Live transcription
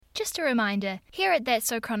just a reminder, here at That's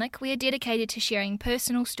So Chronic, we are dedicated to sharing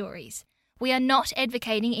personal stories. We are not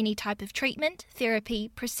advocating any type of treatment,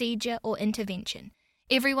 therapy, procedure, or intervention.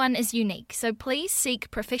 Everyone is unique, so please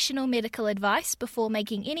seek professional medical advice before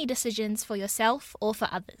making any decisions for yourself or for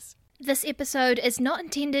others. This episode is not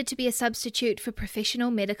intended to be a substitute for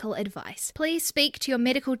professional medical advice. Please speak to your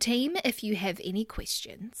medical team if you have any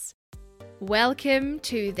questions. Welcome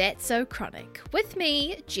to That's So Chronic, with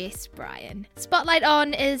me, Jess Bryan. Spotlight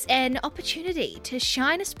On is an opportunity to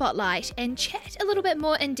shine a spotlight and chat a little bit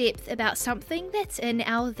more in depth about something that's in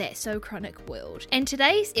our That's So Chronic world. And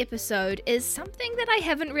today's episode is something that I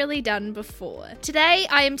haven't really done before. Today,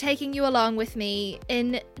 I am taking you along with me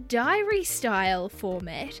in diary-style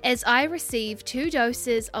format as I receive 2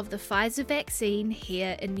 doses of the Pfizer vaccine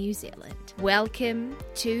here in New Zealand. Welcome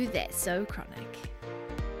to That's So Chronic.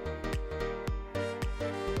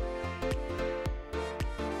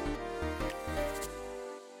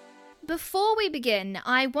 Before we begin,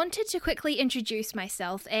 I wanted to quickly introduce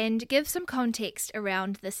myself and give some context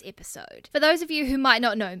around this episode. For those of you who might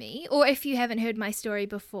not know me, or if you haven't heard my story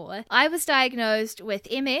before, I was diagnosed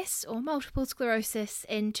with MS, or multiple sclerosis,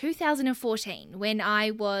 in 2014 when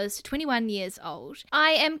I was 21 years old. I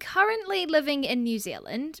am currently living in New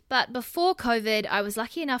Zealand, but before COVID, I was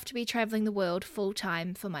lucky enough to be travelling the world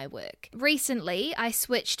full-time for my work. Recently, I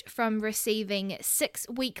switched from receiving 6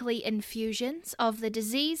 weekly infusions of the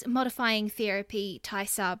disease-modifying therapy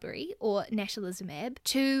Tysabri, or natalizumab,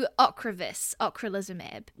 to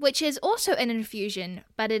ocrelizumab, which is also an infusion,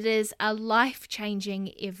 but it is a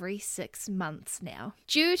life-changing every 6 months now.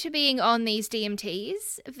 Due to being on these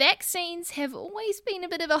DMTs, vaccines have always been a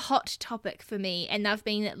bit of a hot topic for me, and they've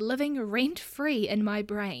been living rent-free in my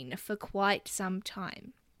brain for quite some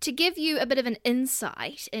time. To give you a bit of an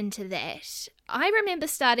insight into that, I remember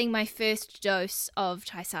starting my first dose of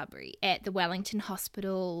Tysabri at the Wellington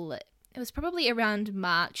Hospital. It was probably around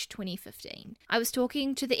March 2015. I was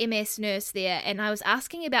talking to the MS nurse there and I was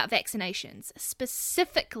asking about vaccinations,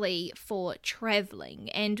 specifically for travelling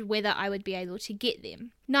and whether I would be able to get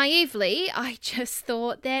them. Naively, I just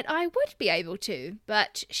thought that I would be able to,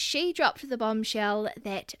 but she dropped the bombshell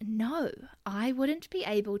that no, I wouldn't be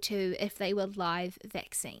able to if they were live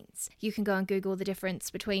vaccines. You can go and Google the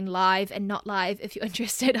difference between live and not live if you're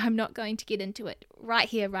interested. I'm not going to get into it right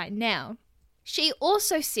here, right now. She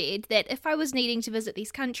also said that if I was needing to visit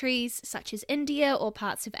these countries, such as India or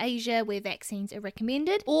parts of Asia where vaccines are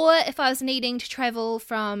recommended, or if I was needing to travel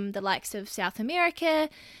from the likes of South America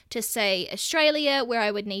to, say, Australia, where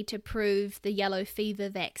I would need to prove the yellow fever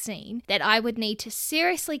vaccine, that I would need to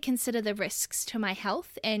seriously consider the risks to my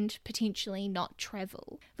health and potentially not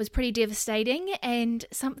travel. It was pretty devastating and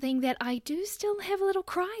something that I do still have a little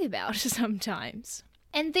cry about sometimes.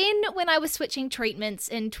 And then when I was switching treatments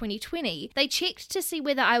in 2020, they checked to see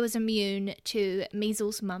whether I was immune to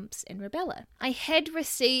measles, mumps, and rubella. I had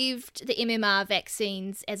received the MMR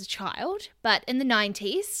vaccines as a child, but in the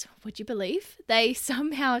 90s, would you believe, they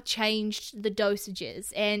somehow changed the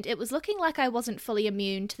dosages, and it was looking like I wasn't fully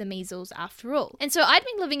immune to the measles after all. And so I'd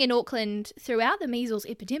been living in Auckland throughout the measles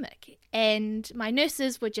epidemic, and my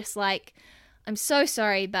nurses were just like, "I'm so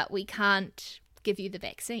sorry, but we can't give you the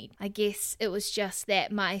vaccine." I guess it was just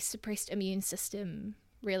that my suppressed immune system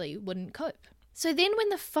really wouldn't cope. So then when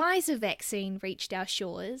the Pfizer vaccine reached our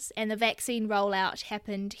shores and the vaccine rollout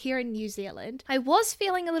happened here in New Zealand, I was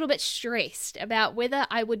feeling a little bit stressed about whether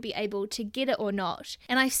I would be able to get it or not.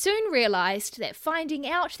 And I soon realised that finding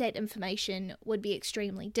out that information would be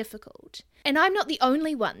extremely difficult. And I'm not the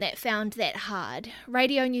only one that found that hard.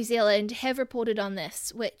 Radio New Zealand have reported on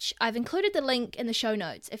this, which I've included the link in the show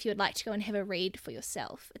notes if you would like to go and have a read for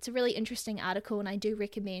yourself. It's a really interesting article and I do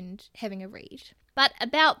recommend having a read. But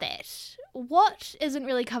about that, what isn't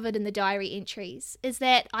really covered in the diary entries is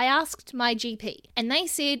that I asked my GP and they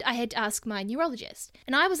said I had to ask my neurologist.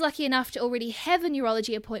 And I was lucky enough to already have a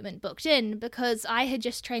neurology appointment booked in because I had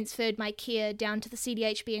just transferred my care down to the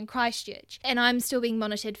CDHB in Christchurch. And I'm still being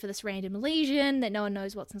monitored for this random lesion that no one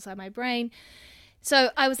knows what's inside my brain. So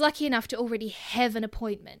I was lucky enough to already have an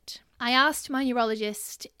appointment. I asked my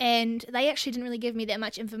neurologist and they actually didn't really give me that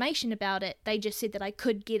much information about it. They just said that I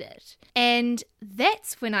could get it. And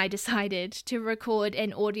that's when I decided to record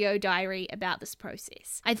an audio diary about this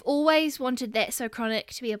process. I've always wanted That's So Chronic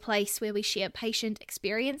to be a place where we share patient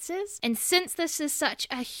experiences. And since this is such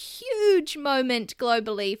a huge moment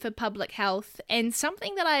globally for public health and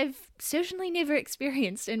something that I've certainly never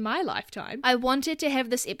experienced in my lifetime, I wanted to have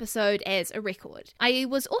this episode as a record. I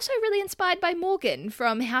was also really inspired by Morgan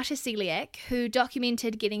from How to Celiac, who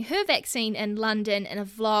documented getting her vaccine in London in a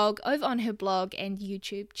vlog over on her blog and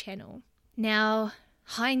YouTube channel. Now,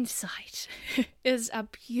 Hindsight is a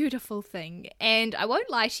beautiful thing, and I won't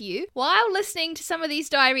lie to you, while listening to some of these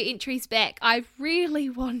diary entries back, I really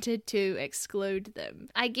wanted to exclude them.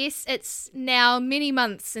 I guess it's now many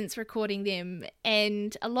months since recording them,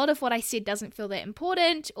 and a lot of what I said doesn't feel that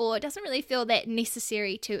important, or it doesn't really feel that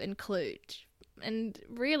necessary to include. And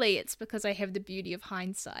really, it's because I have the beauty of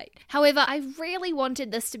hindsight. However, I really wanted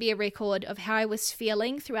this to be a record of how I was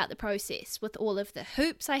feeling throughout the process, with all of the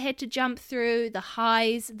hoops I had to jump through, the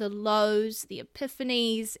highs, the lows, the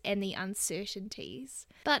epiphanies, and the uncertainties.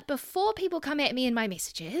 But before people come at me in my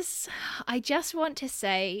messages, I just want to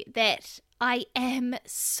say that I am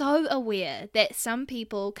so aware that some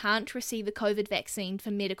people can't receive a COVID vaccine for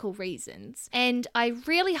medical reasons. And I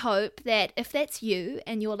really hope that if that's you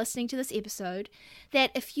and you're listening to this episode, that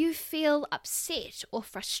if you feel upset or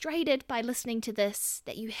frustrated by listening to this,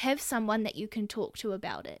 that you have someone that you can talk to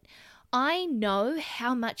about it. I know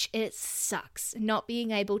how much it sucks not being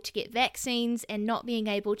able to get vaccines and not being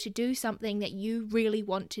able to do something that you really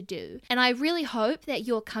want to do. And I really hope that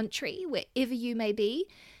your country, wherever you may be,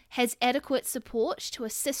 has adequate support to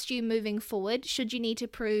assist you moving forward should you need to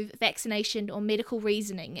prove vaccination or medical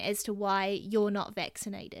reasoning as to why you're not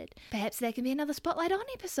vaccinated. Perhaps there can be another Spotlight On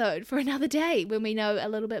episode for another day when we know a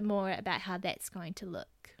little bit more about how that's going to look.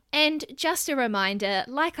 And just a reminder,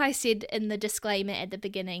 like I said in the disclaimer at the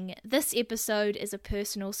beginning, this episode is a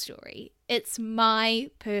personal story. It's my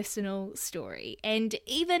personal story. And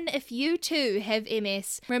even if you too have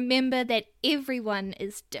MS, remember that everyone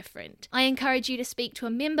is different. I encourage you to speak to a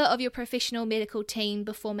member of your professional medical team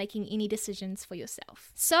before making any decisions for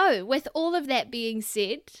yourself. So, with all of that being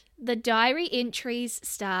said, the diary entries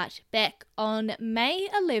start back on May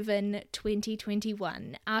 11,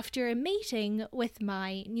 2021, after a meeting with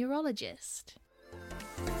my neurologist.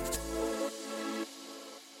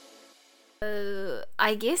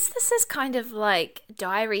 I guess this is kind of like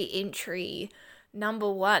diary entry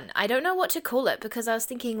number 1. I don't know what to call it because I was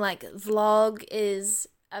thinking like vlog is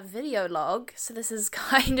a video log, so this is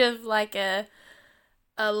kind of like a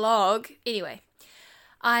log. Anyway,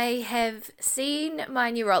 I have seen my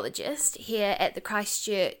neurologist here at the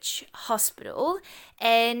Christchurch Hospital,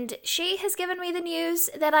 and she has given me the news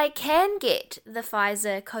that I can get the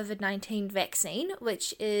Pfizer COVID-19 vaccine,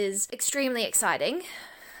 which is extremely exciting.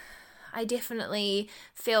 I definitely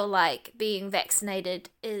feel like being vaccinated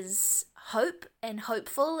is hope and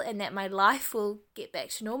hopeful, and that my life will get back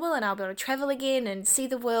to normal and I'll be able to travel again and see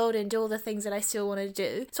the world and do all the things that I still want to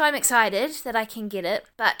do. So I'm excited that I can get it,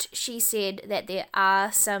 but she said that there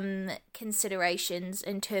are some considerations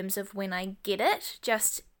in terms of when I get it,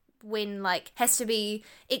 just when like has to be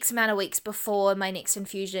X amount of weeks before my next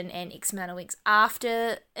infusion and X amount of weeks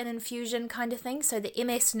after an infusion kind of thing. So the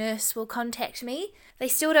MS nurse will contact me. They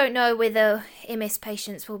still don't know whether MS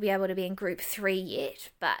patients will be able to be in group 3 yet,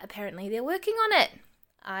 but apparently they're working on it.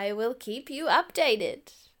 I will keep you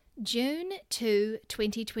updated. June 2,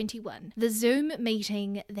 2021. The Zoom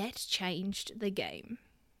meeting that changed the game.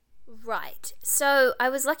 Right, so I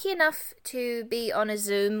was lucky enough to be on a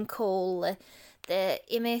Zoom call. The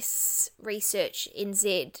MS Research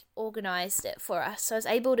NZ organised it for us, so I was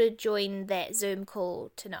able to join that Zoom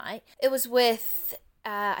call tonight. It was with,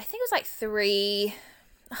 I think it was like 3,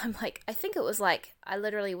 I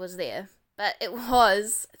literally was there, but it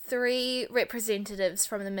was 3 representatives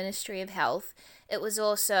from the Ministry of Health. It was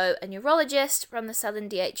also a neurologist from the Southern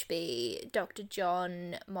DHB, Dr.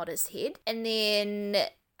 John Mottershead, and then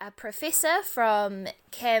a professor from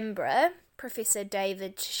Canberra, Professor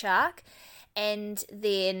David Shark, and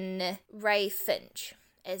then Ray Finch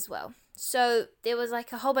as well. So there was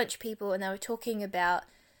like a whole bunch of people, and they were talking about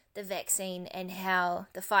the vaccine and how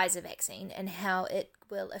the Pfizer vaccine and how it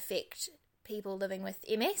will affect people living with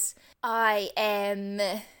MS. I am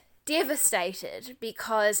devastated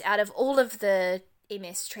because out of all of the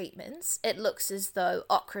MS treatments, it looks as though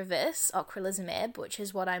ocrelizumab, which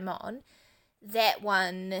is what I'm on, that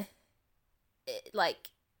one, like,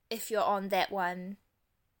 if you're on that one,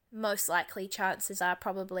 most likely chances are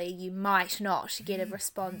probably you might not get a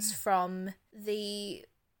response from the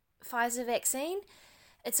Pfizer vaccine.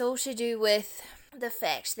 It's all to do with the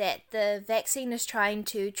fact that the vaccine is trying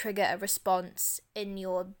to trigger a response in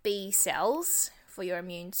your B cells for your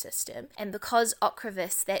immune system. And because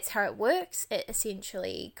Ocrevus, that's how it works, it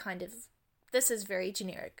essentially kind of, this is very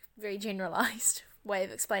generic, very generalized way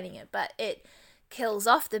of explaining it, but it kills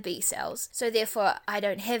off the B cells. So therefore, I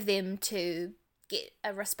don't have them to get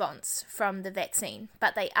a response from the vaccine,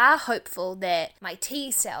 but they are hopeful that my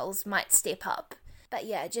T cells might step up. But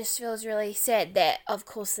yeah, it just feels really sad that, of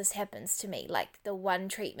course, this happens to me. Like, the one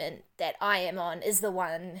treatment that I am on is the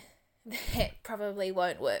one that probably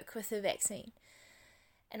won't work with the vaccine.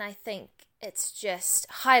 And I think it's just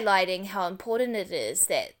highlighting how important it is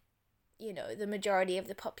that, the majority of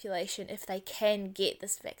the population, if they can get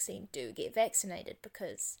this vaccine, do get vaccinated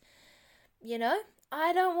because,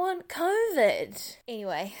 I don't want COVID.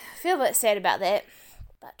 Anyway, I feel a bit sad about that,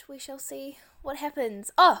 but we shall see what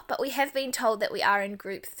happens. Oh, but we have been told that we are in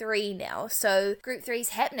Group 3 now, so Group 3 is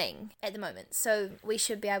happening at the moment, so we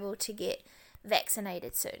should be able to get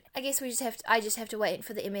vaccinated soon. I guess I just have to wait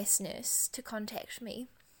for the MS nurse to contact me.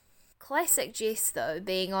 Classic Jess, though,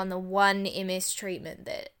 being on the one MS treatment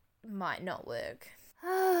that might not work.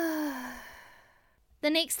 The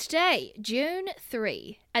next day, June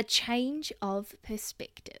 3, a change of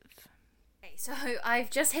perspective. Okay, so I've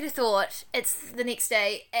just had a thought. It's the next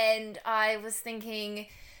day, and I was thinking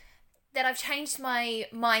that I've changed my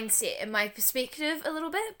mindset and my perspective a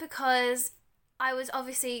little bit, because I was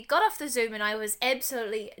obviously got off the Zoom and I was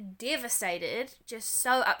absolutely devastated, just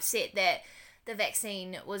so upset that the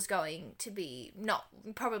vaccine was going to be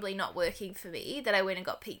probably not working for me, that I went and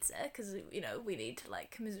got pizza because, we need to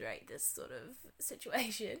commiserate this sort of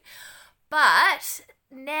situation. But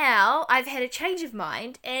now I've had a change of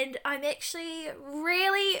mind, and I'm actually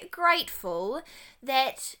really grateful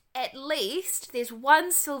that at least there's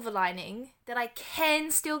one silver lining, that I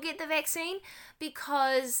can still get the vaccine,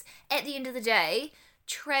 because at the end of the day,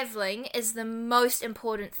 traveling is the most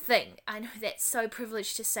important thing. I know that's so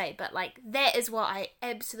privileged to say, but that is what I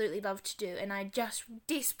absolutely love to do, and I just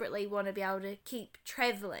desperately want to be able to keep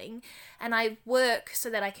traveling, and I work so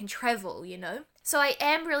that I can travel, So I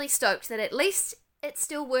am really stoked that at least it's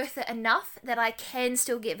still worth it enough that I can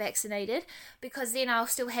still get vaccinated, because then I'll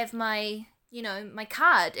still have my my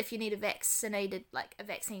card if you need a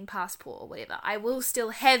vaccine passport or whatever. I will still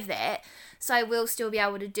have that, so I will still be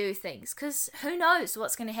able to do things, because who knows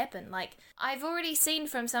what's going to happen. I've already seen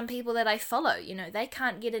from some people that I follow, they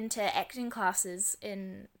can't get into acting classes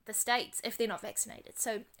in the States if they're not vaccinated.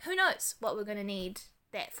 So who knows what we're going to need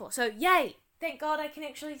that for. So yay! Thank God I can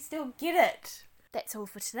actually still get it. That's all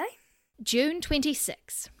for today. June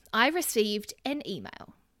 26. I received an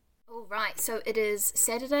email. All right, so it is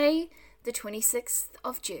Saturday, the 26th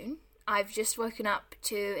of June. I've just woken up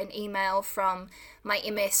to an email from my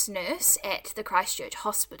MS nurse at the Christchurch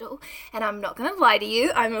Hospital, and I'm not going to lie to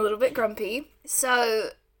you, I'm a little bit grumpy.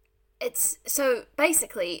 So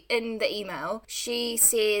basically in the email, she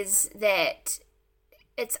says that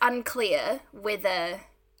it's unclear whether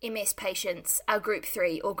MS patients are Group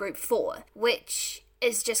 3 or Group 4, which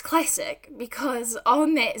is just classic, because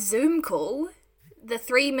on that Zoom call, the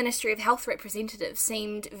 3 Ministry of Health representatives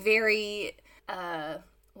seemed very,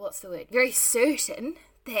 very certain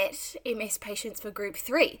that MS patients were Group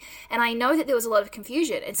 3. And I know that there was a lot of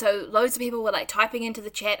confusion, and so loads of people were typing into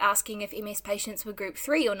the chat asking if MS patients were Group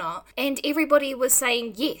 3 or not, and everybody was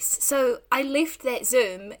saying yes. So I left that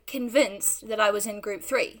Zoom convinced that I was in Group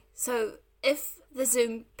 3. So if the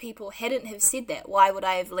Zoom people hadn't have said that, why would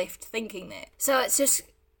I have left thinking that? So it's just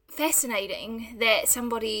fascinating that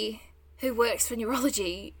somebody who works for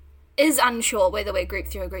neurology is unsure whether we're Group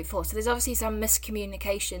 3 or Group 4. So there's obviously some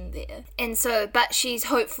miscommunication there. And so, but she's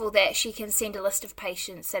hopeful that she can send a list of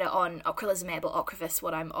patients that are on ocrelizumab or Ocrevus,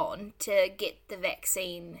 what I'm on, to get the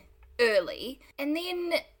vaccine early. And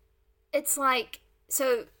then it's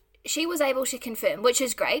so she was able to confirm, which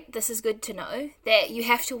is great, this is good to know, that you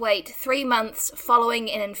have to wait 3 months following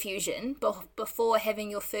an infusion before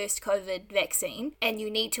having your first COVID vaccine, and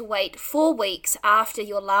you need to wait 4 weeks after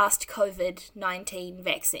your last COVID-19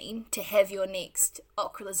 vaccine to have your next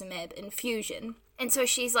ocrelizumab infusion. And so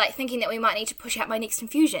she's thinking that we might need to push out my next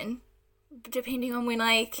infusion depending on when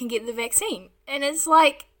I can get the vaccine. And it's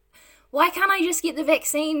why can't I just get the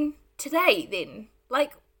vaccine today then?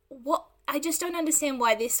 What? I just don't understand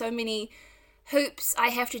why there's so many hoops I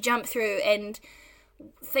have to jump through and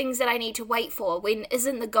things that I need to wait for, when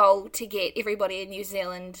isn't the goal to get everybody in New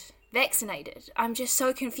Zealand vaccinated? I'm just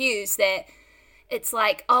so confused that it's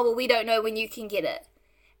we don't know when you can get it.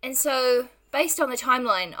 And so, based on the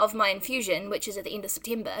timeline of my infusion, which is at the end of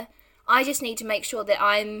September, I just need to make sure that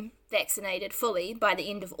I'm vaccinated fully by the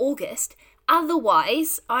end of August.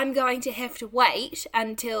 Otherwise, I'm going to have to wait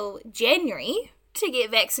until January to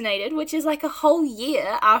get vaccinated, which is a whole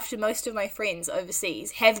year after most of my friends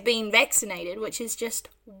overseas have been vaccinated, which is just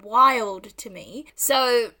wild to me.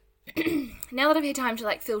 So now that I've had time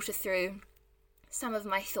to filter through some of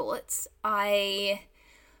my thoughts, I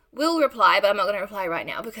will reply, but I'm not going to reply right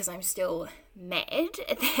now because I'm still mad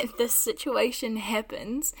that this situation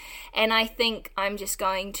happens, and I think I'm just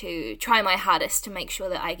going to try my hardest to make sure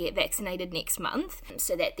that I get vaccinated next month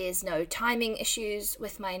so that there's no timing issues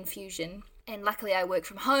with my infusion. And luckily I work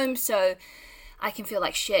from home, so I can feel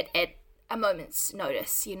like shit at a moment's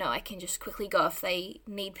notice. I can just quickly go if they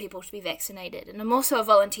need people to be vaccinated. And I'm also a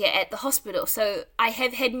volunteer at the hospital, so I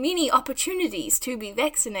have had many opportunities to be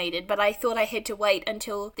vaccinated, but I thought I had to wait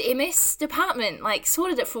until the MS department,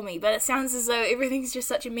 sorted it for me. But it sounds as though everything's just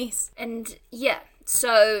such a mess. And yeah,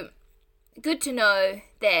 so good to know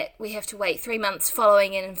that we have to wait 3 months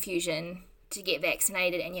following an infusion to get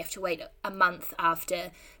vaccinated, and you have to wait a month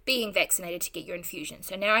after being vaccinated to get your infusion.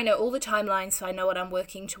 So now I know all the timelines, so I know what I'm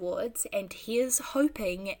working towards, and here's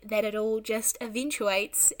hoping that it all just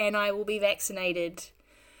eventuates and I will be vaccinated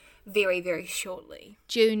very, very shortly.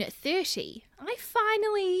 June 30, I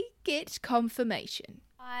finally get confirmation.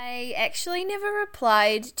 I actually never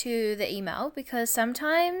replied to the email because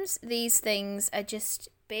sometimes these things are just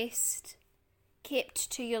best kept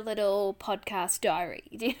to your little podcast diary.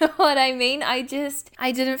 Do you know what I mean? I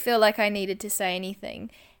didn't feel like I needed to say anything.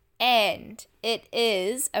 And it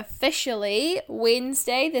is officially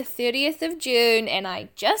Wednesday the 30th of June, and I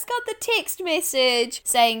just got the text message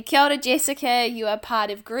saying, "Kia ora Jessica, you are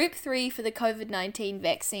part of Group 3 for the COVID-19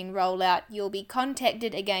 vaccine rollout. You'll be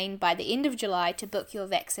contacted again by the end of July to book your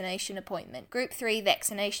vaccination appointment. Group 3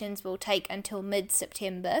 vaccinations will take until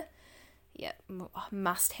mid-September." Yeah,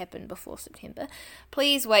 must happen before September.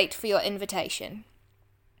 "Please wait for your invitation."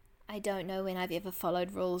 I don't know when I've ever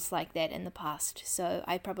followed rules like that in the past, so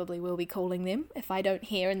I probably will be calling them if I don't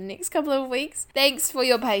hear in the next couple of weeks. Thanks for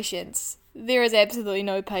your patience. There is absolutely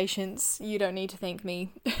no patience. You don't need to thank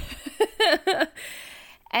me.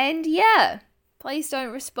 And yeah, please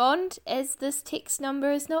don't respond as this text number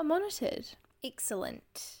is not monitored.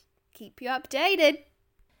 Excellent. Keep you updated.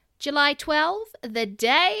 July 12, the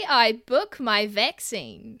day I book my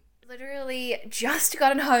vaccine. Literally just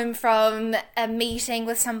gotten home from a meeting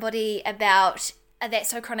with somebody about a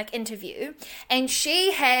That's So Chronic interview, and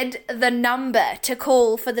she had the number to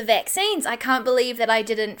call for the vaccines. I can't believe that I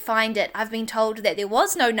didn't find it. I've been told that there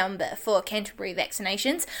was no number for Canterbury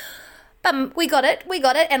vaccinations, but we got it,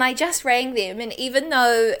 and I just rang them, and even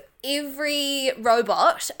though every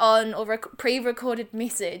robot on or pre-recorded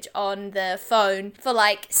message on the phone for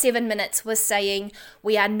 7 minutes was saying,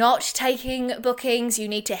 "We are not taking bookings, you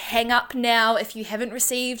need to hang up now if you haven't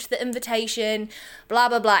received the invitation, blah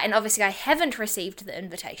blah blah," and obviously I haven't received the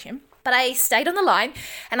invitation, but I stayed on the line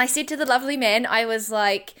and I said to the lovely man, I was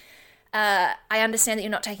like, "I understand that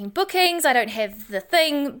you're not taking bookings, I don't have the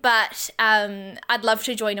thing, but I'd love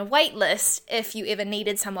to join a wait list if you ever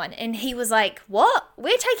needed someone." And he was like, "What?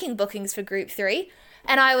 We're taking bookings for Group 3.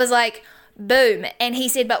 And I was like, boom. And he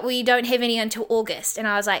said, "But we don't have any until August." And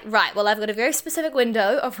I was like, right, well, I've got a very specific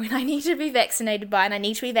window of when I need to be vaccinated by, and I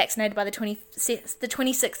need to be vaccinated by the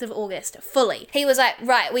 26th of August, fully. He was like,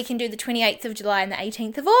 right, we can do the 28th of July and the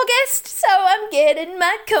 18th of August, so I'm getting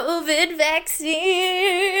my COVID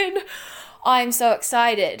vaccine. I'm so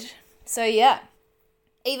excited. So yeah,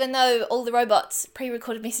 even though all the robots'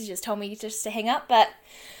 pre-recorded messages told me just to hang up, but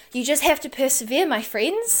you just have to persevere, my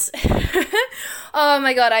friends. Oh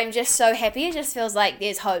my god, I'm just so happy. It just feels like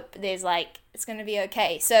there's hope. There's it's going to be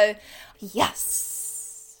okay. So,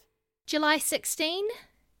 yes. July 16,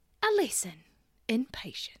 a lesson in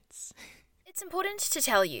patience. It's important to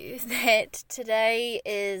tell you that today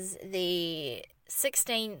is the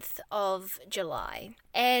 16th of July,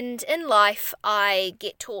 and in life I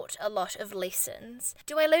get taught a lot of lessons.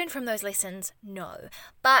 Do I learn from those lessons? No,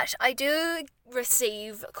 but I do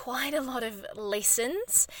receive quite a lot of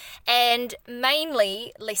lessons, and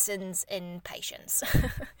mainly lessons in patience.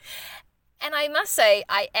 And I must say,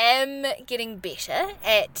 I am getting better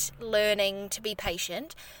at learning to be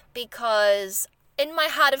patient, because in my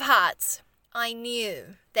heart of hearts, I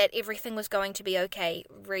knew that everything was going to be okay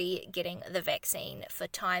getting the vaccine for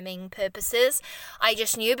timing purposes. I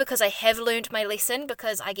just knew, because I have learned my lesson,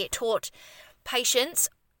 because I get taught patience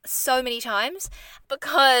so many times.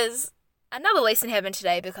 Because another lesson happened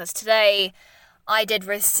today, because today I did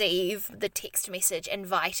receive the text message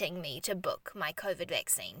inviting me to book my COVID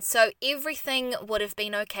vaccine. So everything would have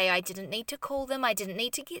been okay. I didn't need to call them. I didn't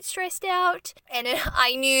need to get stressed out. And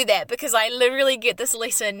I knew that, because I literally get this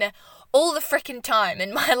lesson all the frickin' time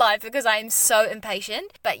in my life, because I am so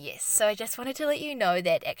impatient. But yes, so I just wanted to let you know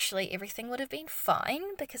that actually everything would have been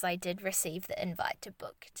fine, because I did receive the invite to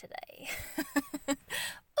book today.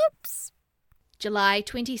 Oops. July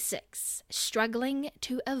 26, struggling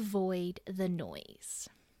to avoid the noise.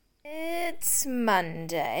 It's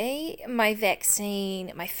Monday. My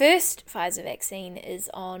first Pfizer vaccine is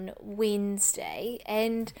on Wednesday,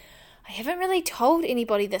 and I haven't really told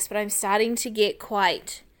anybody this, but I'm starting to get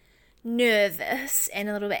quite nervous and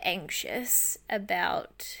a little bit anxious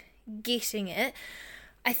about getting it.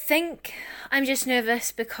 I think I'm just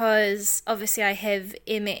nervous because obviously I have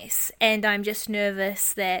MS, and I'm just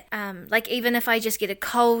nervous that like even if I just get a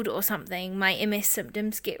cold or something, my MS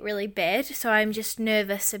symptoms get really bad. So I'm just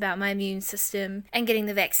nervous about my immune system and getting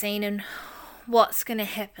the vaccine and what's going to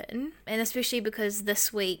happen. And especially because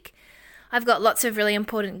this week I've got lots of really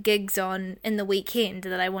important gigs on in the weekend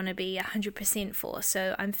that I want to be 100% for,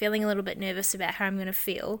 so I'm feeling a little bit nervous about how I'm going to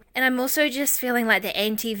feel. And I'm also just feeling like the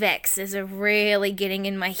anti-vaxxers are really getting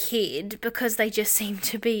in my head because they just seem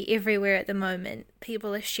to be everywhere at the moment.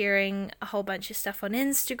 People are sharing a whole bunch of stuff on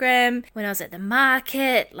Instagram. When I was at the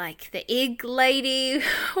market, like the egg lady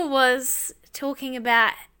was talking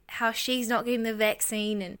about how she's not getting the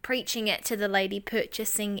vaccine and preaching it to the lady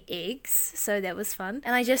purchasing eggs. So that was fun.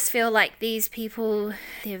 And I just feel like these people,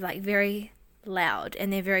 they're like very loud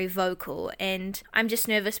and they're very vocal. And I'm just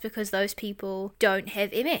nervous because those people don't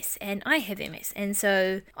have MS and I have MS. And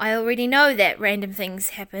so I already know that random things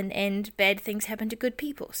happen and bad things happen to good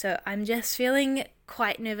people. So I'm just feeling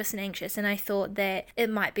quite nervous and anxious. And I thought that it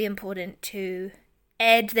might be important to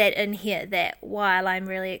add that in here, that while I'm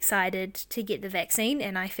really excited to get the vaccine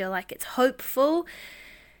and I feel like it's hopeful,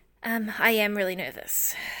 I am really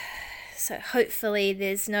nervous. So hopefully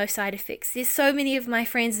there's no side effects. There's so many of my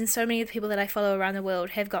friends and so many of the people that I follow around the world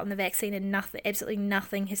have gotten the vaccine and absolutely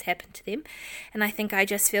nothing has happened to them. And I think I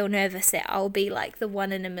just feel nervous that I'll be like the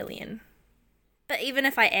 1 in a million. But even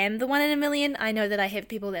if I am the 1 in a million, I know that I have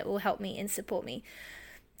people that will help me and support me.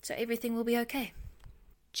 So everything will be okay.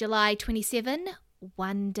 July 27,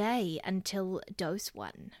 1 day until dose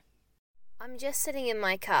 1. I'm just sitting in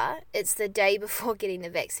my car. It's the day before getting the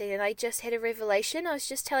vaccine and I just had a revelation. I was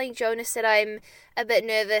just telling Jonas that I'm a bit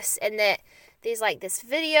nervous and that there's like this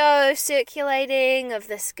video circulating of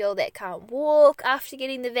this girl that can't walk after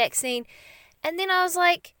getting the vaccine. And then I was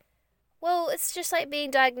like, well, it's just like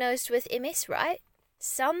being diagnosed with MS, right?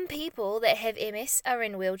 Some people that have MS are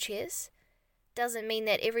in wheelchairs. Doesn't mean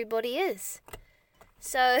that everybody is.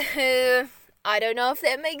 So I don't know if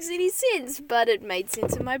that makes any sense, but it made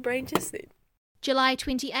sense in my brain just then. July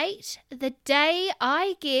 28, the day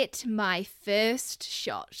I get my first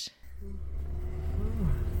shot.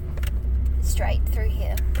 Straight through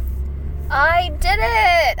here. I did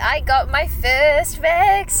it! I got my first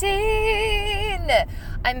vaccine!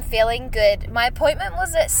 I'm feeling good. My appointment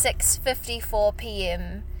was at 6:54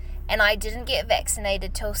 p.m. and I didn't get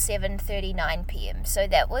vaccinated till 7:39 p.m. So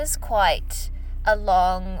that was quite a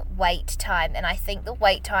long wait time, and I think the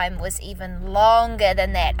wait time was even longer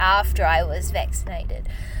than that after I was vaccinated.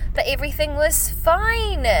 But everything was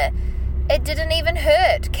fine. It didn't even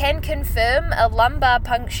hurt. Can confirm a lumbar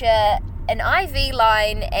puncture, an IV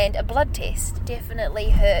line, and a blood test definitely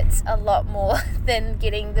hurts a lot more than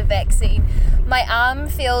getting the vaccine. My arm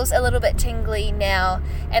feels a little bit tingly now,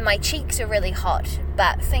 and my cheeks are really hot,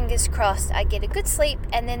 but fingers crossed I get a good sleep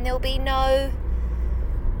and then there'll be no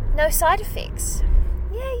side effects.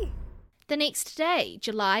 Yay! The next day,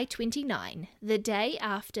 July 29, the day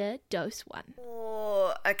after dose 1.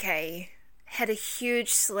 Oh, okay. Had a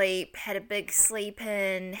huge sleep, had a big sleep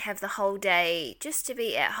in, have the whole day just to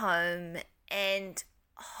be at home, and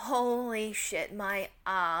holy shit, my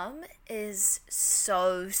arm is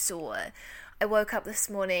so sore. I woke up this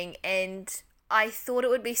morning and I thought it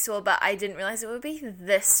would be sore, but I didn't realize it would be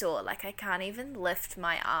this sore. Like, I can't even lift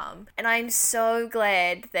my arm. And I'm so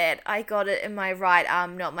glad that I got it in my right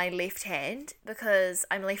arm, not my left hand, because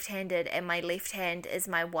I'm left-handed and my left hand is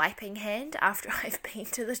my wiping hand after I've been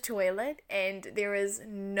to the toilet. And there is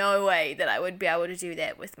no way that I would be able to do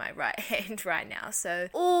that with my right hand right now. So,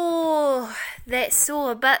 oh, that's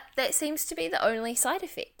sore, but that seems to be the only side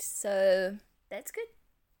effect. So, that's good.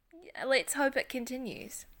 Let's hope it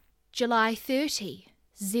continues. July 30,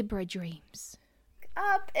 zebra dreams.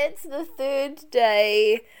 It's the 3rd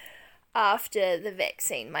day after the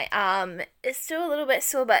vaccine. My arm is still a little bit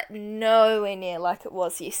sore, but nowhere near like it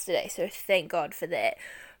was yesterday, so thank God for that.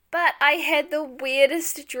 But I had the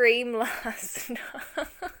weirdest dream last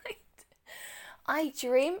night. I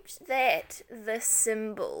dreamt that the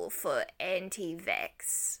symbol for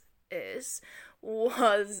anti-vaxxers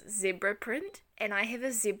was zebra print, and I have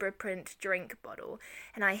a zebra print drink bottle,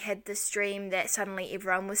 and I had this dream that suddenly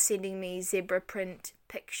everyone was sending me zebra print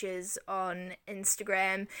pictures on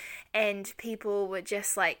Instagram, and people were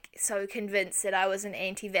just like so convinced that I was an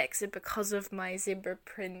anti-vaxxer because of my zebra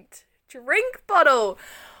print drink bottle.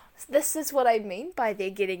 This is what I mean by they're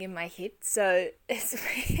getting in my head, so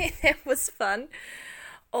it was fun.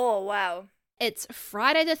 Oh, wow. It's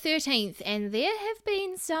Friday the 13th, and there have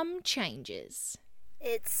been some changes.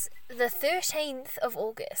 It's the 13th of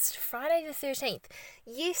August, Friday the 13th.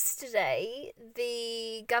 Yesterday,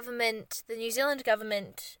 the New Zealand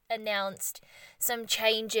government announced some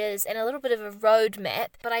changes and a little bit of a roadmap,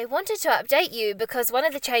 but I wanted to update you because one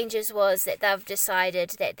of the changes was that they've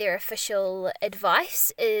decided that their official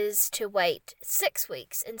advice is to wait 6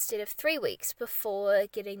 weeks instead of 3 weeks before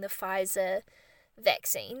getting the Pfizer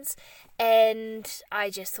vaccines, and I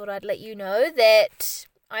just thought I'd let you know that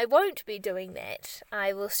I won't be doing that.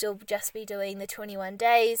 I will still just be doing the 21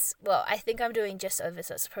 days. Well, I think I'm doing just over,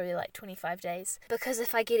 so it's probably like 25 days. Because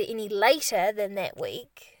if I get it any later than that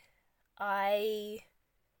week, I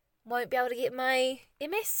won't be able to get my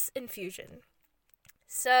MS infusion.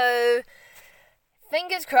 So,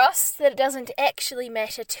 fingers crossed that it doesn't actually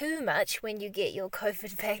matter too much when you get your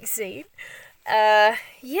COVID vaccine.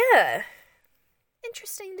 Yeah.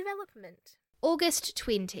 Interesting development. August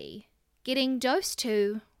 20. Getting dose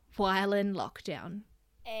 2 while in lockdown.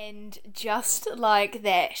 And just like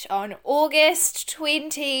that, on August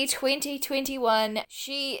 20, 2021,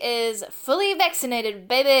 she is fully vaccinated,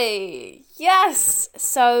 baby! Yes!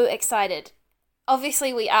 So excited.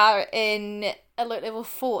 Obviously, we are in alert level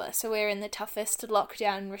 4, so we're in the toughest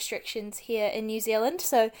lockdown restrictions here in New Zealand.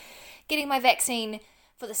 So getting my vaccine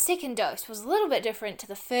for the second dose was a little bit different to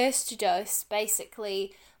the first dose.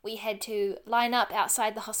 Basically, we had to line up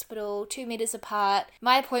outside the hospital 2 meters apart.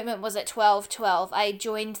 My appointment was at 12:12. I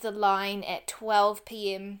joined the line at 12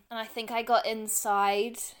 p.m. and I think I got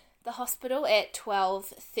inside the hospital at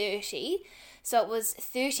 12:30. So it was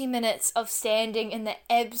 30 minutes of standing in the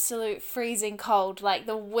absolute freezing cold. Like,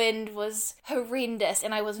 the wind was horrendous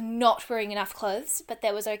and I was not wearing enough clothes, but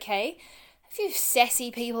that was okay. A few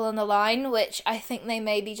sassy people in the line, which I think they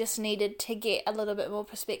maybe just needed to get a little bit more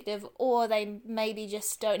perspective, or they maybe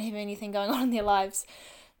just don't have anything going on in their lives.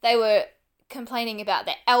 They were complaining about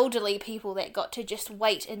the elderly people that got to just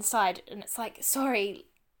wait inside, and it's like, sorry,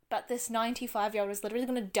 but this 95-year-old is literally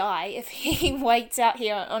going to die if he waits out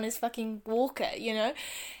here on his fucking walker, you know?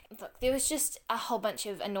 Look, there was just a whole bunch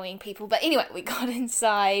of annoying people, but anyway, we got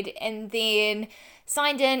inside and then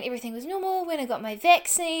signed in, everything was normal. When I got my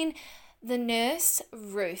vaccine, the nurse,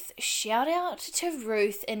 Ruth, shout out to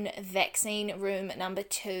Ruth in vaccine room number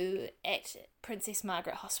 2 at Princess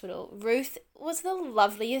Margaret Hospital. Ruth was the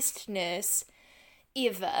loveliest nurse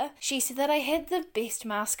ever. She said that I had the best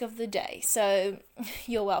mask of the day, so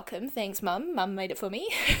you're welcome. Thanks, Mum. Mum made it for me.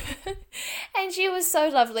 And she was so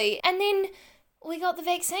lovely. And then we got the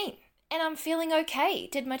vaccine, and I'm feeling okay.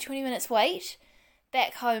 Did my 20 minutes wait.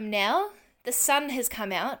 Back home now. The sun has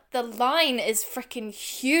come out. The line is freaking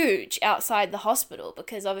huge outside the hospital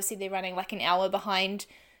because obviously they're running like an hour behind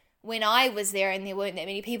when I was there and there weren't that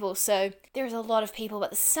many people. So there's a lot of people, but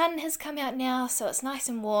the sun has come out now, so it's nice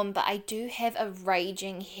and warm, but I do have a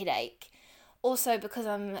raging headache. Also because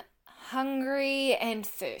I'm hungry and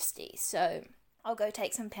thirsty, so I'll go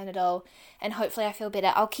take some Panadol and hopefully I feel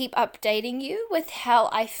better. I'll keep updating you with how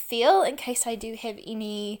I feel in case I do have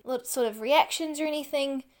any sort of reactions or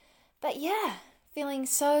anything. But yeah, feeling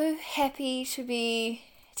so happy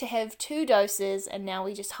to have 2 doses, and now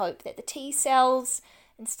we just hope that the T cells,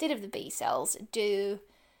 instead of the B cells, do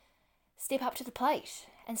step up to the plate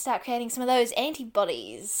and start creating some of those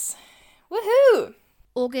antibodies. Woohoo!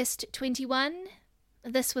 August 21.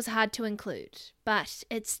 This was hard to include, but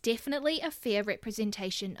it's definitely a fair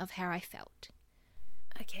representation of how I felt.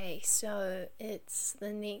 Okay, so it's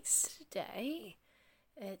the next day.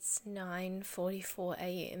 It's 9:44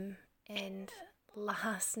 a.m. and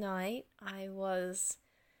last night I was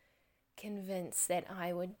convinced that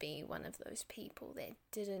I would be one of those people that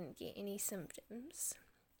didn't get any symptoms,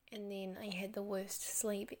 and then I had the worst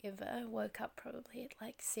sleep ever. Woke up probably at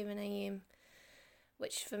like 7 a.m,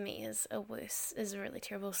 which for me is a really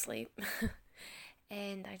terrible sleep.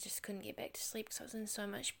 And I just couldn't get back to sleep because I was in so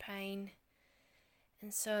much pain.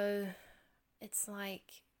 And so it's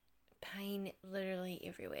like pain literally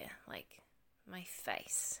everywhere, like my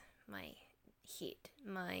face, my head,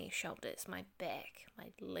 my shoulders, my back, my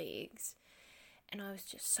legs. And I was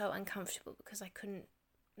just so uncomfortable because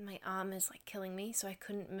my arm is like killing me, so I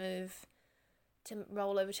couldn't move to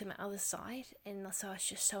roll over to my other side, and so I was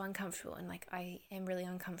just so uncomfortable. And like, I am really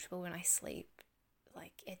uncomfortable when I sleep,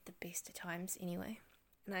 like at the best of times anyway.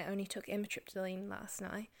 And I only took amitriptyline last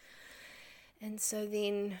night, and so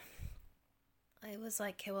then I was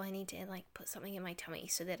like, okay, well, I need to like put something in my tummy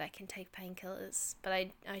so that I can take painkillers. But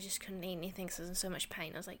I just couldn't eat anything because I was in so much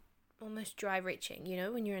pain. I was like almost dry retching, you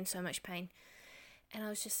know, when you're in so much pain. And I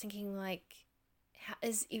was just thinking, like,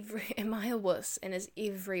 am I a wuss, and is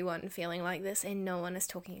everyone feeling like this and no one is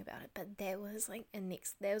talking about it? But that was like a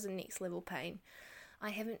next level pain. I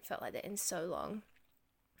haven't felt like that in so long.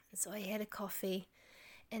 So I had a coffee,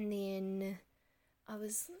 and then I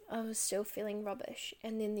was still feeling rubbish,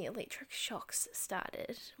 and then the electric shocks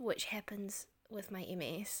started, which happens with my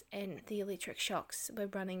MS, and the electric shocks were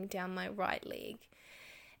running down my right leg,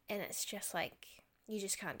 and it's just like, you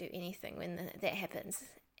just can't do anything when that happens.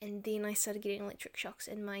 And then I started getting electric shocks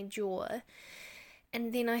in my jaw,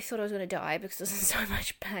 and then I thought I was going to die because I was in so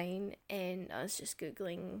much pain, and I was just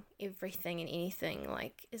Googling everything and anything,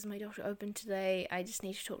 like, is my doctor open today? I just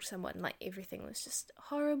need to talk to someone. Like, everything was just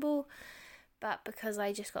horrible. But because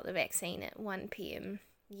I just got the vaccine at 1 p.m.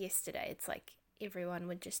 yesterday, it's like everyone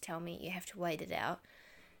would just tell me you have to wait it out.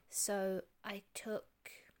 So I took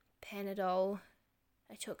Panadol,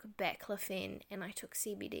 I took Baclofen, and I took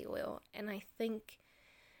CBD oil. And I think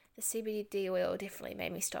the CBD oil definitely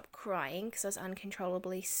made me stop crying because I was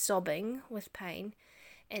uncontrollably sobbing with pain.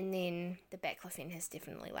 And then the Baclofen has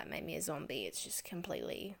definitely like made me a zombie. It's just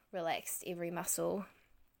completely relaxed every muscle,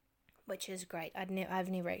 which is great. I've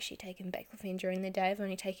never actually taken Baclofen during the day. I've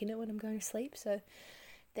only taken it when I'm going to sleep. So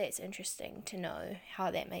that's interesting to know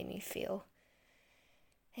how that made me feel.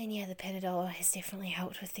 And yeah, the Panadol has definitely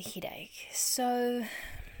helped with the headache. So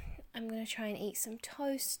I'm going to try and eat some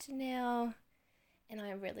toast now. And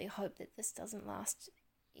I really hope that this doesn't last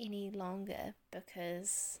any longer,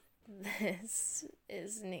 because this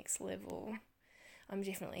is next level. I'm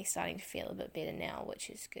definitely starting to feel a bit better now, which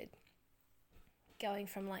is good. Going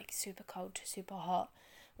from like super cold to super hot,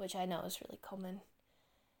 which I know is really common.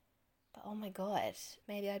 But oh my god,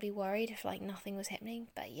 maybe I'd be worried if like nothing was happening.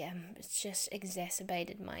 But yeah, it's just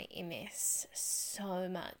exacerbated my MS so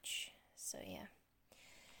much. So yeah.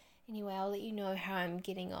 Anyway, I'll let you know how I'm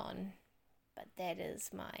getting on. But that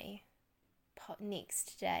is my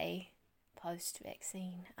next day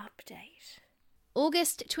post-vaccine update.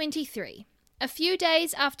 August 23. A few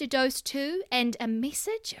days after dose 2 and a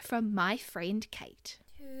message from my friend Kate.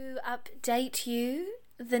 To update you,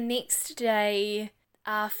 the next day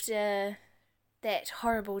after that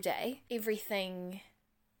horrible day, everything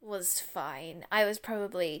was fine. I was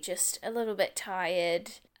probably just a little bit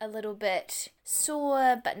tired, a little bit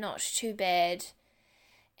sore, but not too bad.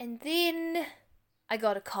 And then I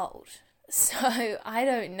got a cold. So I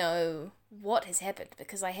don't know what has happened,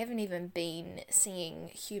 because I haven't even been seeing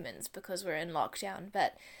humans because we're in lockdown,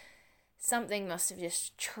 but something must have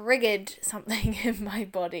just triggered something in my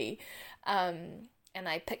body. And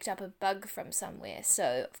I picked up a bug from somewhere.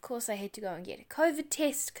 So of course I had to go and get a COVID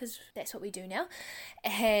test, because that's what we do now.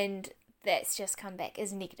 And that's just come back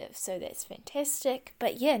as negative, so that's fantastic.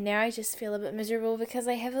 But yeah, now I just feel a bit miserable because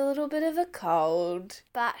I have a little bit of a cold.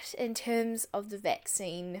 But in terms of the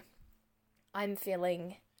vaccine, I'm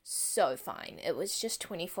feeling so fine. It was just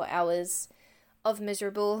 24 hours of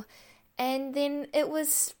miserable, and then it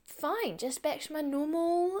was fine, just back to my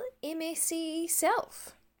normal MSC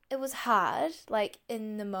self. It was hard, like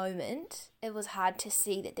in the moment, it was hard to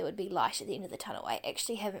see that there would be light at the end of the tunnel. I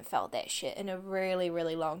actually haven't felt that shit in a really,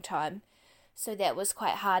 really long time. So that was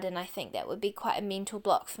quite hard, and I think that would be quite a mental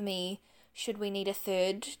block for me should we need a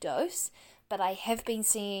third dose. But I have been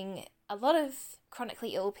seeing a lot of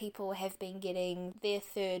chronically ill people have been getting their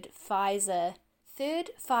third Pfizer,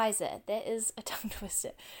 that is a tongue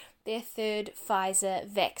twister, their third Pfizer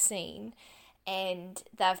vaccine, and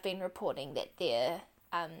they've been reporting that their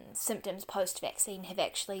symptoms post-vaccine have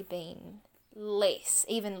actually been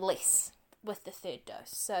even less with the third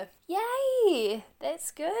dose. So, yay!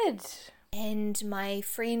 That's good. And my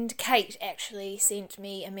friend Kate actually sent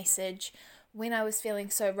me a message when I was feeling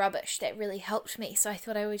so rubbish that really helped me. So I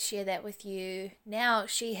thought I would share that with you now.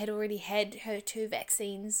 She had already had her 2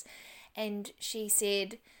 vaccines, and she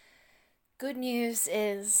said, good news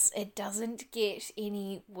is it doesn't get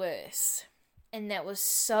any worse. And that was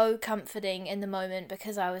so comforting in the moment,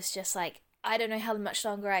 because I was just like, I don't know how much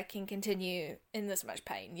longer I can continue in this much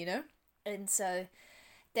pain, you know? And so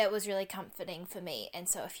that was really comforting for me. And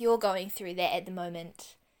so if you're going through that at the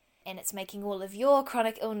moment, and it's making all of your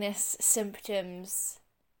chronic illness symptoms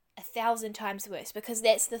 1,000 times worse, because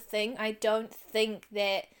that's the thing, I don't think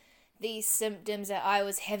that these symptoms that I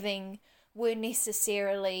was having were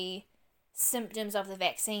necessarily symptoms of the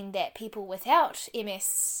vaccine that people without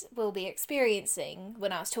MS will be experiencing.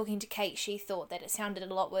 When I was talking to Kate, she thought that it sounded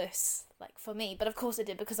a lot worse, like, for me. But of course it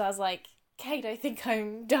did, because I was like, Kate, I think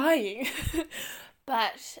I'm dying.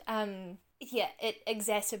 But, yeah, it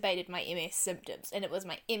exacerbated my MS symptoms, and it was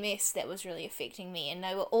my MS that was really affecting me, and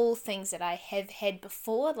they were all things that I have had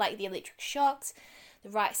before, like the electric shocks, the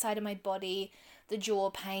right side of my body, the jaw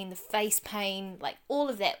pain, the face pain, like, all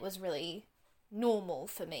of that was really normal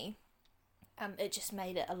for me. It just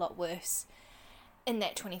made it a lot worse. in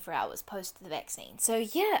that 24 hours post the vaccine. So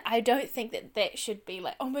yeah, I don't think that should be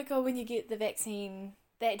like, oh my god, when you get the vaccine,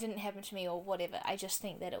 that didn't happen to me or whatever. I just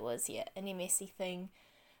think that it was, an MSy thing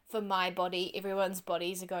for my body. Everyone's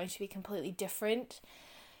bodies are going to be completely different.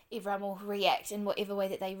 Everyone will react in whatever way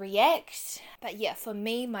that they react. But yeah, for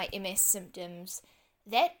me, my MS symptoms,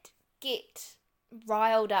 that get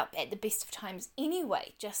riled up at the best of times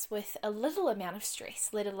anyway, just with a little amount of stress,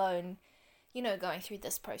 let alone, going through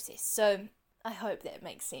this process. So I hope that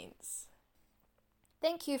makes sense.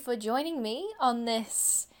 Thank you for joining me on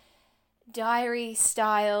this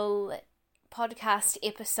diary-style podcast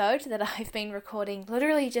episode that I've been recording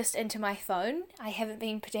literally just into my phone. I haven't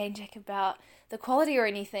been pedantic about the quality or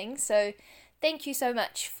anything, so thank you so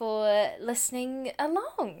much for listening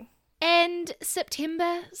along. And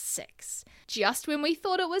September 6th, just when we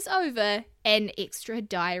thought it was over, an extra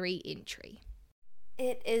diary entry.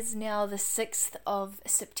 It is now the 6th of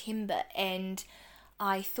September, and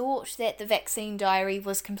I thought that the vaccine diary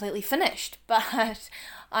was completely finished, but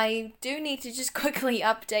I do need to just quickly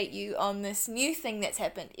update you on this new thing that's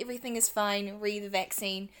happened. Everything is fine, re the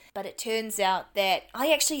vaccine, but it turns out that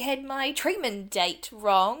I actually had my treatment date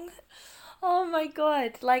wrong. Oh my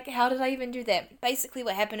god, how did I even do that? Basically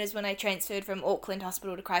what happened is when I transferred from Auckland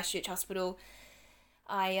Hospital to Christchurch Hospital,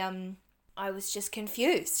 I was just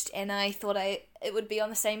confused, and I thought it would be on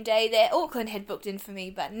the same day that Auckland had booked in for me,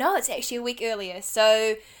 but no, it's actually a week earlier.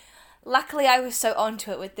 So luckily I was so onto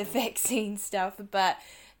it with the vaccine stuff, but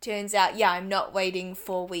turns out, I'm not waiting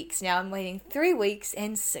 4 weeks now, I'm waiting 3 weeks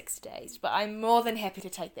and 6 days, but I'm more than happy to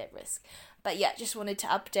take that risk. But just wanted to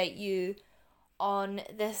update you on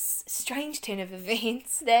this strange turn of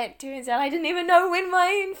events that turns out I didn't even know when my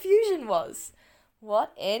infusion was.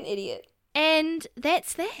 What an idiot. And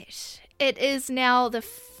that's that. It is now the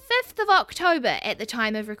 5th of October at the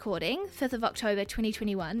time of recording, 5th of October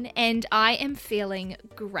 2021, and I am feeling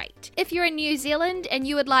great. If you're in New Zealand and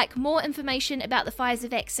you would like more information about the Pfizer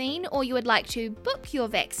vaccine, or you would like to book your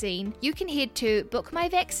vaccine, you can head to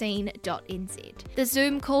bookmyvaccine.nz. The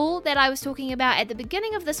Zoom call that I was talking about at the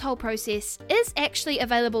beginning of this whole process is actually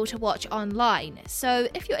available to watch online, so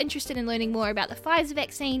if you're interested in learning more about the Pfizer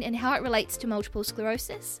vaccine and how it relates to multiple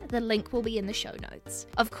sclerosis, the link will be in the show notes.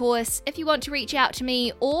 Of course, if you want to reach out to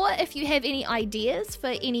me, or if you have any ideas for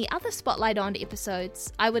any other Spotlight On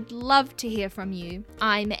episodes, I would love to hear from you.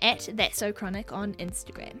 I'm at That's So Chronic on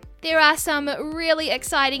Instagram. There are some really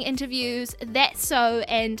exciting interviews, That's So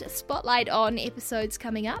and Spotlight On episodes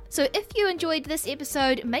coming up. So if you enjoyed this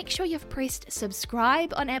episode, make sure you've pressed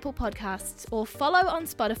subscribe on Apple Podcasts or follow on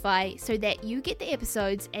Spotify so that you get the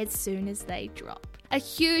episodes as soon as they drop. A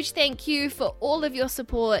huge thank you for all of your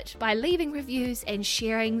support by leaving reviews and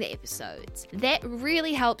sharing the episodes. That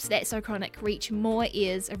really helps That's So Chronic reach more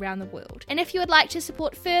ears around the world. And if you would like to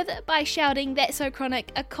support further by shouting That's So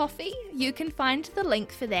Chronic a coffee, you can find the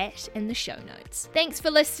link for that in the show notes. Thanks for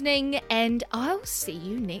listening, and I'll see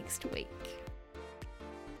you next week.